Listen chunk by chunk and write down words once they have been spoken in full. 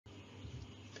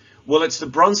Well, it's the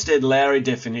Brønsted-Lowry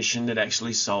definition that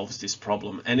actually solves this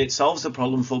problem, and it solves the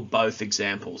problem for both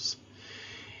examples.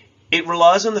 It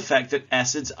relies on the fact that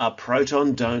acids are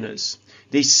proton donors.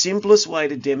 The simplest way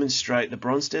to demonstrate the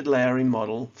Brønsted-Lowry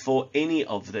model for any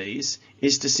of these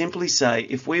is to simply say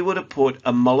if we were to put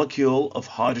a molecule of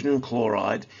hydrogen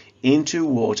chloride into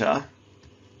water,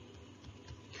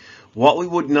 what we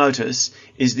would notice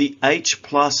is the H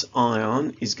plus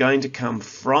ion is going to come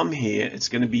from here. It's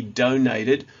going to be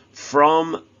donated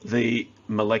from the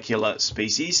molecular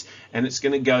species, and it's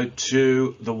going to go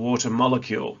to the water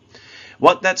molecule.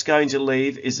 What that's going to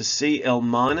leave is a Cl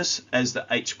minus as the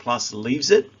H plus leaves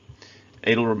it.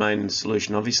 It'll remain in the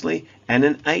solution obviously, and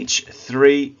an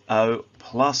H3O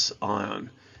plus ion.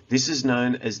 This is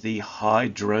known as the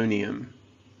hydronium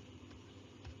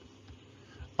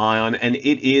ion, and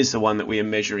it is the one that we are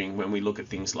measuring when we look at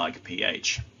things like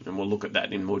pH, and we'll look at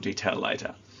that in more detail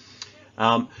later.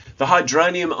 The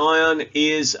hydronium ion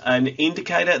is an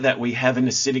indicator that we have an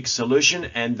acidic solution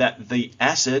and that the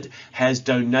acid has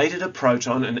donated a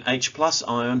proton, an H plus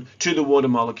ion, to the water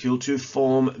molecule to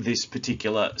form this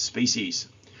particular species.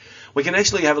 We can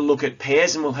actually have a look at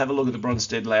pairs, and we'll have a look at the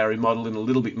Brønsted-Lowry model in a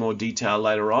little bit more detail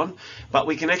later on, but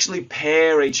we can actually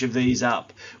pair each of these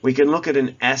up. We can look at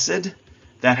an acid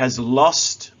that has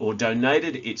lost or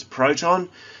donated its proton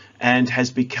and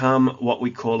has become what we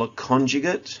call a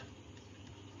conjugate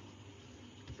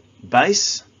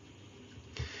base,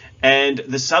 and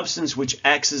the substance which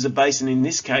acts as a base, and in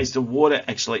this case the water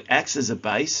actually acts as a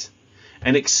base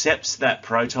and accepts that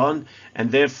proton,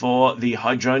 and therefore the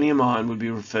hydronium ion would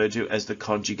be referred to as the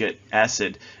conjugate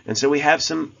acid. And so we have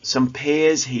some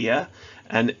pairs here.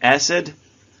 An acid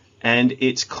and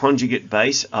its conjugate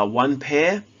base are one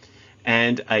pair,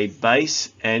 and a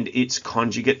base and its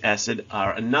conjugate acid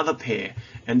are another pair,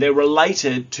 and they're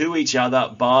related to each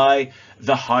other by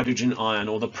the hydrogen ion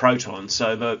or the proton.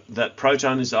 So that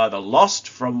proton is either lost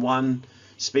from one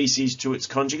species to its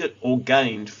conjugate or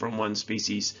gained from one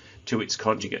species to its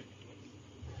conjugate.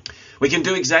 We can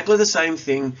do exactly the same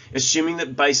thing assuming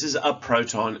that bases are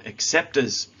proton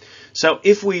acceptors. So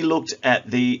if we looked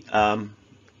at the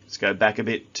let's go back a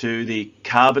bit to the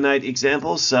carbonate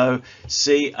example. So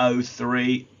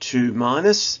CO3 2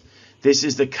 minus. This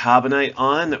is the carbonate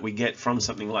ion that we get from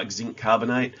something like zinc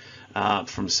carbonate,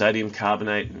 from sodium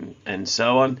carbonate, and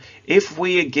so on. If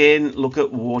we again look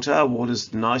at water,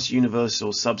 water's a nice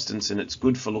universal substance and it's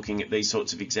good for looking at these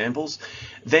sorts of examples.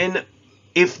 Then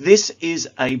if this is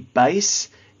a base,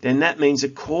 then that means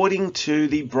according to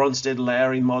the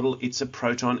Brønsted-Lowry model, it's a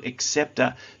proton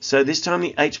acceptor. So this time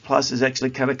the H plus is actually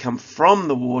going to come from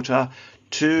the water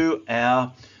to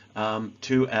our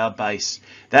base.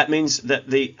 That means that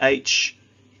the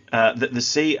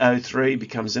CO3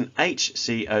 becomes an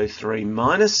HCO3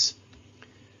 minus.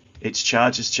 Its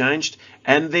charge has changed,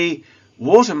 and the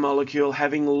water molecule,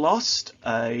 having lost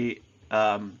a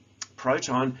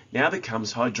proton, now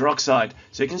becomes hydroxide.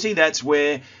 So you can see that's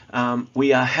where we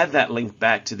have that link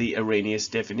back to the Arrhenius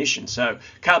definition. So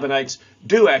carbonates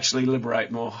do actually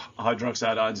liberate more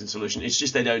hydroxide ions in solution. It's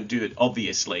just they don't do it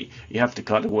obviously. You have to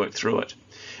kind of work through it.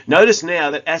 Notice now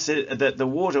that the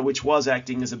water, which was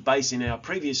acting as a base in our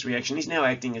previous reaction, is now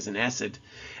acting as an acid,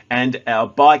 and our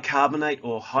bicarbonate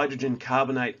or hydrogen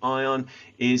carbonate ion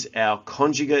is our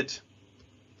conjugate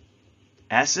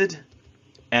acid,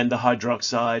 and the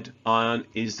hydroxide ion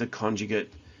is the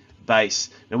conjugate base.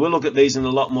 Now we'll look at these in a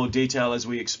lot more detail as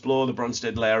we explore the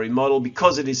Brønsted-Lowry model,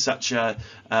 because it is such a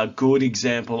good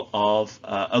example of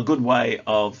a good way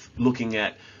of looking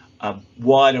at a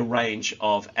wider range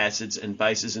of acids and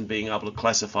bases and being able to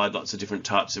classify lots of different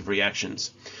types of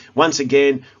reactions. Once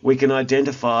again, we can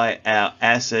identify our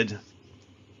acid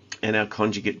and our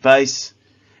conjugate base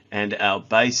and our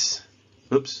base,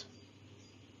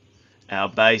 our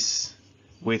base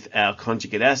with our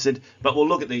conjugate acid, but we'll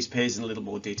look at these pairs in a little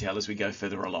more detail as we go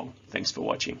further along. Thanks for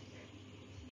watching.